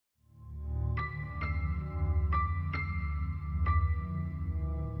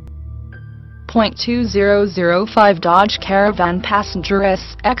2005 Dodge Caravan Passenger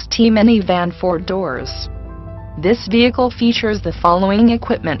SXT minivan 4 doors. This vehicle features the following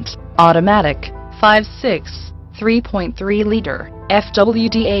equipment: automatic, 5.6, 3.3-liter,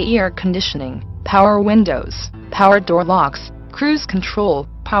 FWD air conditioning, power windows, power door locks, cruise control,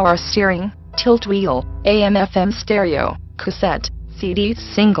 power steering, tilt wheel, AM/FM stereo, cassette, CD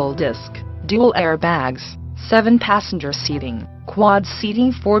single disc, dual airbags, 7-passenger seating, quad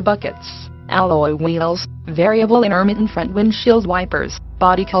seating, 4 buckets, alloy wheels, variable intermittent front windshield wipers,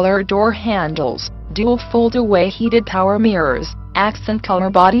 body color door handles, dual fold-away heated power mirrors, accent color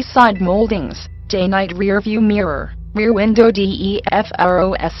body side moldings, day-night rear view mirror, rear window DEFROSTER,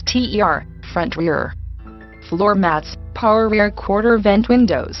 front rear floor mats, power rear quarter vent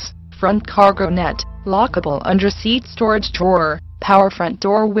windows, front cargo net, lockable under-seat storage drawer, power front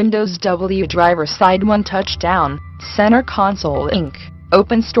door windows, W driver side 1 touchdown, center console Inc.,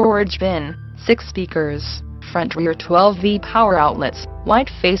 open storage bin, 6 speakers, front rear 12V power outlets, white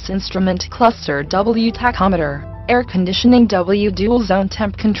face instrument cluster, W tachometer, air conditioning, W dual zone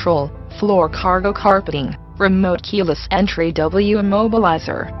temp control, floor cargo carpeting, remote keyless entry, W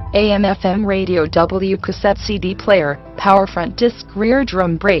immobilizer, AM/FM radio, W cassette CD player, power front disc rear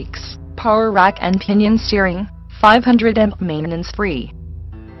drum brakes, power rack and pinion steering, 500 amp maintenance free.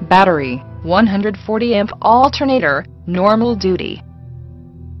 Battery, 140 amp alternator, normal duty.